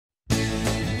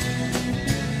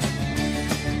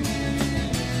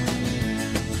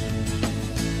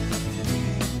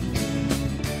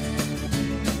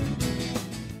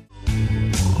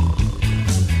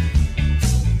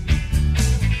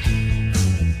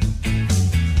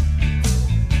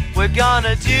We're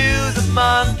gonna do the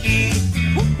monkey.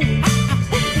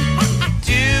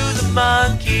 Do the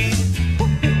monkey.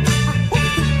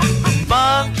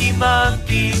 Monkey,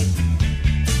 monkey.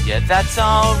 Yeah, that's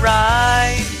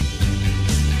alright.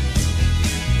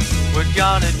 We're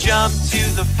gonna jump to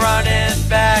the front and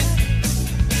back.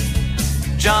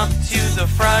 Jump to the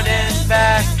front and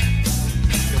back.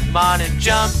 Come on and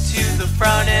jump to the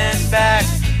front and back.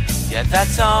 Yeah,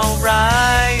 that's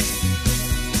alright.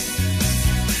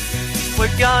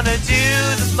 We're gonna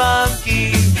do the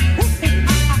monkey.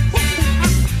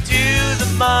 Do the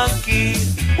monkey.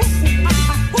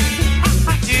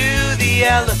 Do the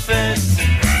elephant.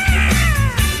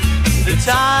 The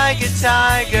tiger,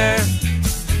 tiger.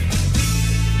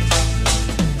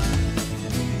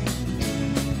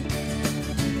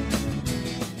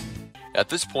 At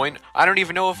this point, I don't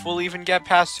even know if we'll even get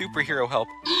past superhero help.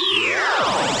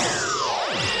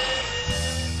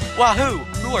 Wahoo!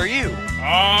 Who are you?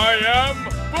 I am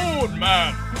Food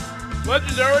Man,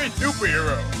 legendary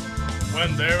superhero.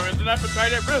 When there is an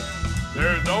appetite at risk,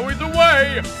 there's always a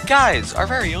way. Guys, our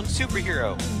very own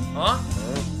superhero.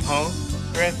 Huh?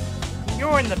 Chris,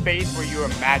 you're in the base where you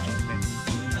imagine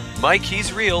things. Mike,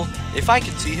 he's real. If I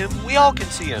can see him, we all can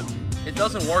see him. It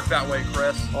doesn't work that way,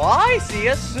 Chris. Oh, I see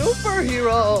a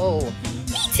superhero.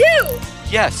 Me too!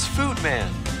 Yes, Food Man.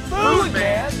 Food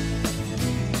Man!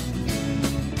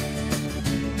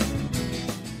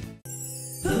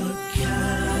 The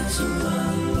cattle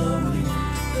are lowing,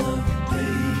 the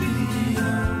baby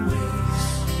awakes.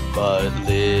 But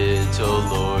little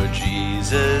Lord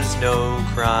Jesus, no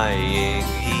crying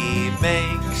he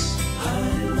makes. I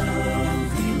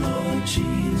love thee, Lord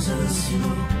Jesus,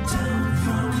 look down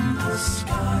from the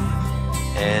sky.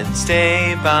 And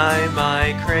stay by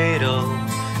my cradle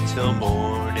till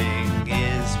morning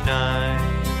is nigh.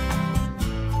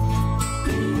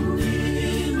 Be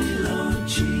near me, Lord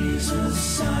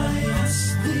Jesus, I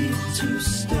ask thee to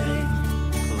stay.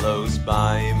 Close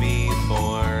by me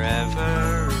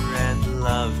forever and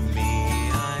love me,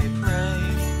 I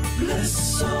pray.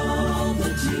 Bless all the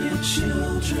dear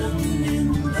children in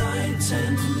thy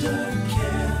tender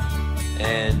care.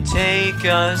 And take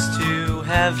us to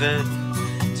heaven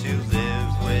to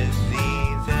live with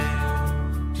thee there.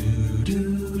 Do, do,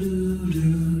 do,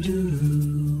 do, do, do.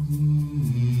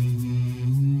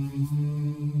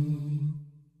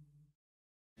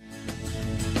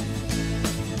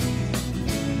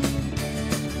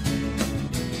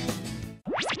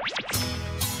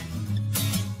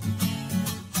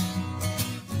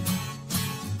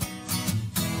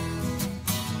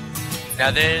 Now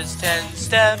there's 10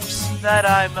 steps that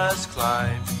I must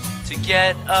climb to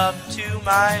get up to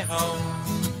my home.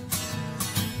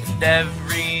 And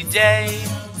every day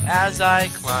as I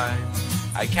climb,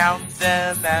 I count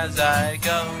them as I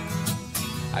go.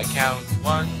 I count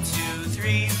 1, 2,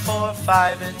 3, 4,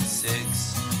 5, and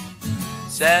 6,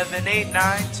 7, 8,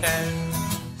 9, 10.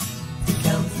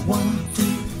 Count 1, 2,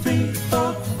 3,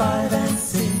 4, 5, and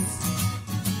 6,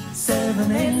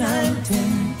 7, 8, 9,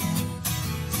 10.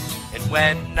 And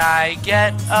when I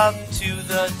get up to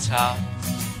the top,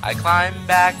 I climb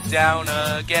back down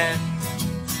again.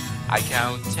 I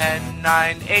count 10,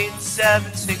 9, 8,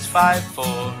 7, 6, 5,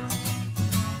 4,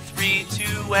 3,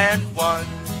 2, and 1.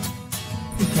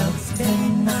 He counts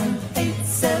 10, 9, 8,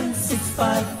 7, 6,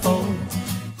 5, 4,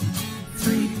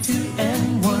 3, 2,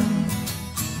 and 1.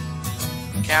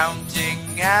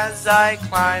 Counting as I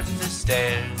climb the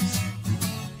stairs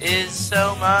is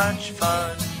so much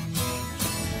fun.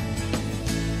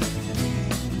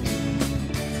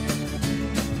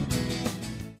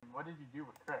 What did you do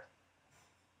with Chris?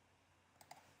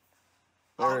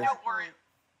 Oh, don't worry.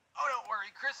 Oh, don't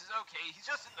worry. Chris is okay. He's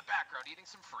just in the background eating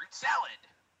some fruit salad.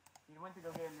 He went to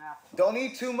go get an apple. Don't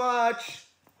eat too much.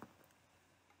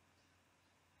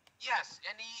 Yes,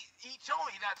 and he told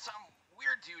me that some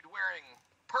weird dude wearing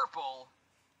purple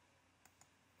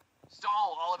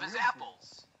stole all of his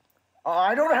apples.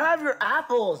 I don't have your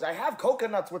apples. I have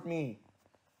coconuts with me.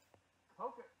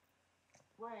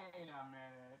 Wait a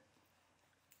minute.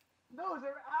 Those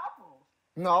are apples.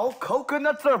 No,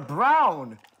 coconuts are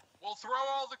brown. We'll throw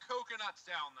all the coconuts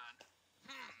down then.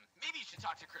 Maybe you should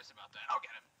talk to Chris about that. I'll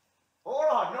get him. Hold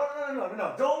on.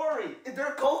 No. Don't worry.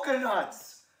 They're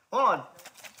coconuts. Hold on.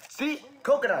 See?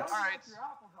 Coconuts. All right.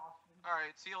 All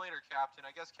right. See you later, Captain.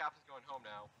 I guess Captain's going home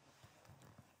now.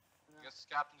 I guess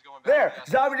Captain's going back. There.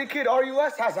 Zombie the Kid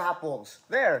RUS has apples.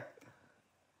 There.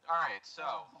 All right.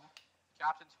 So,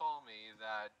 Captain told me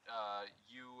that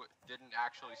you didn't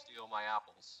actually steal my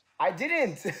apples. I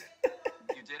didn't.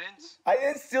 You didn't? I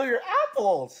didn't steal your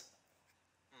apples.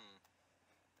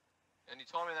 And you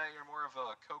told me that you're more of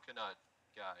a coconut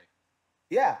guy.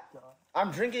 Yeah, I'm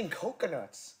drinking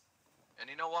coconuts. And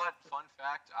you know what? Fun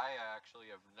fact, I actually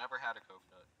have never had a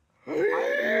coconut.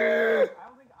 I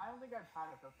don't think I've had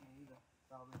a coconut either.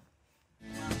 Probably.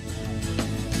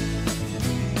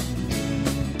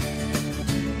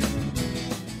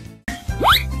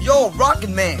 Yo,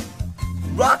 Rockin' Man.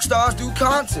 Rock stars do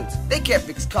concerts. They can't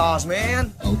fix cars,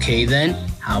 man. Okay then,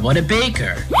 how about a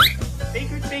baker?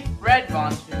 Bakers bake bread,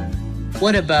 Vonsu.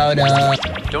 What about,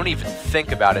 Don't even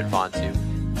think about it, Vontu.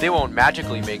 They won't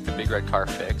magically make the big red car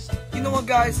fixed. You know what,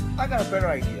 guys? I got a better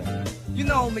idea. You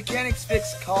know, mechanics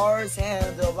fix cars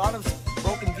and a lot of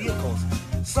broken vehicles.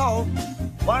 So,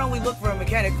 why don't we look for a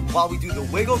mechanic while we do the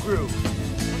wiggle groove?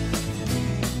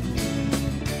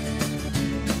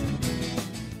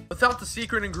 Without the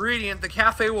secret ingredient, the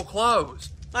cafe will close.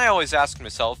 I always ask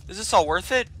myself, is this all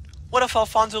worth it? What if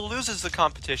Alfonso loses the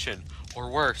competition? Or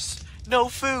worse, no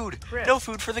food. Chris, no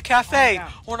food for the cafe. calm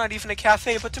down. Or not even a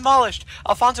cafe, but demolished.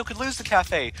 Alfonso could lose the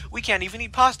cafe. We can't even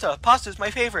eat pasta. Pasta's my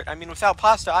favorite. I mean, without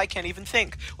pasta, I can't even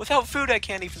think. Without food, I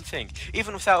can't even think.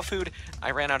 Even without food,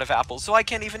 I ran out of apples, so I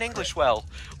can't even English well.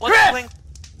 What's Chris! doing?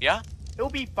 Yeah? It'll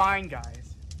be fine,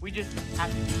 guys. We just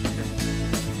have to be sure.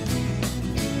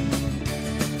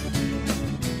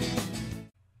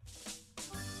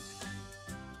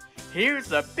 Here's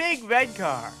the big red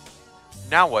car.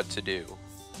 Now what to do?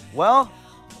 Well,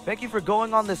 thank you for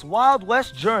going on this Wild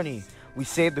West journey. We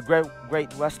saved the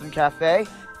Great Western Cafe,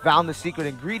 found the secret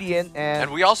ingredient,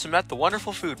 And we also met the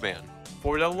wonderful food man.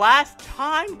 For the last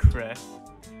time, Chris,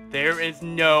 there is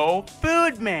no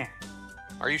food man.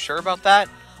 Are you sure about that?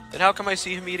 Then how come I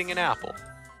see him eating an apple?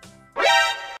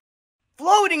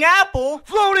 Floating apple?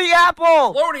 Floating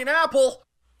apple! Floating apple!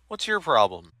 What's your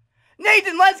problem?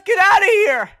 Nathan, let's get out of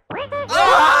here!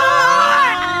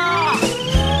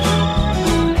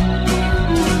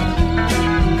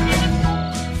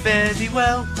 Fare thee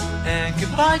well, and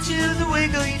goodbye to the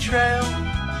wiggly trail.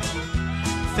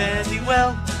 Fare thee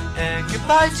well, and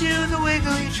goodbye to the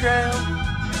wiggly trail.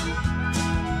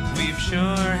 We've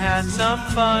sure had some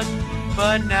fun,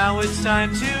 but now it's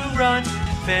time to run.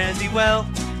 Fare thee well,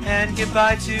 and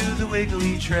goodbye to the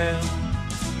wiggly trail.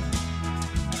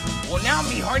 Well, now,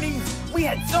 me hearties, we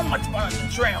had so much fun on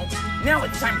the trail. Now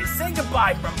it's time to say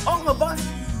goodbye from all of us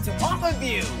to all of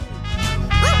you.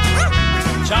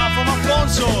 Ciao from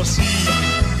Alfonso, sì.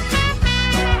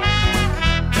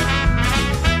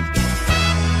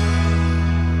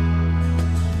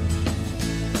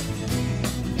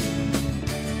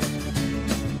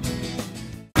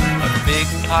 A big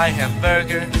pie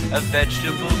hamburger, a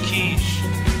vegetable quiche,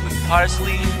 with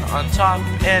parsley on top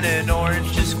and an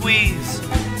orange to squeeze.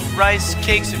 Rice,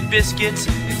 cakes, and biscuits,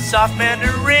 and soft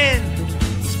mandarin.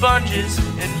 Sponges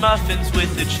and muffins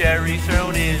with the cherry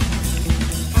thrown in.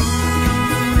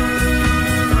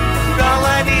 All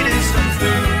I need is some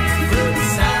food. Fruit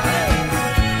salad.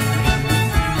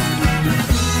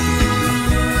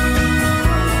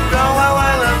 Oh, how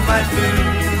I love my food.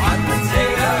 Hot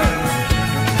potato.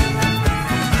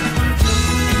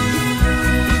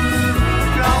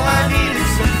 All I need is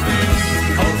some food.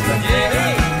 Cold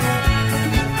spaghetti.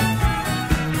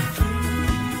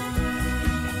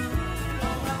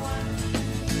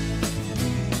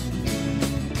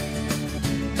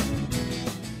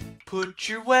 Put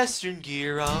your western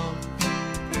gear on,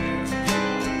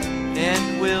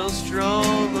 and we'll stroll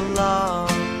along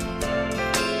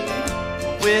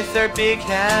with our big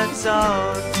hats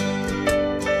on,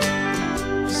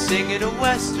 singing a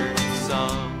western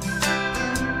song.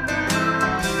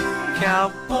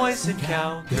 Cowboys and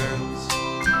cowgirls,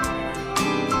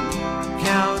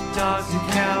 cow dogs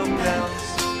and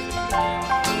cowbells,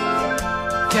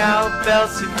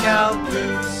 cowbells and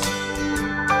cowboots.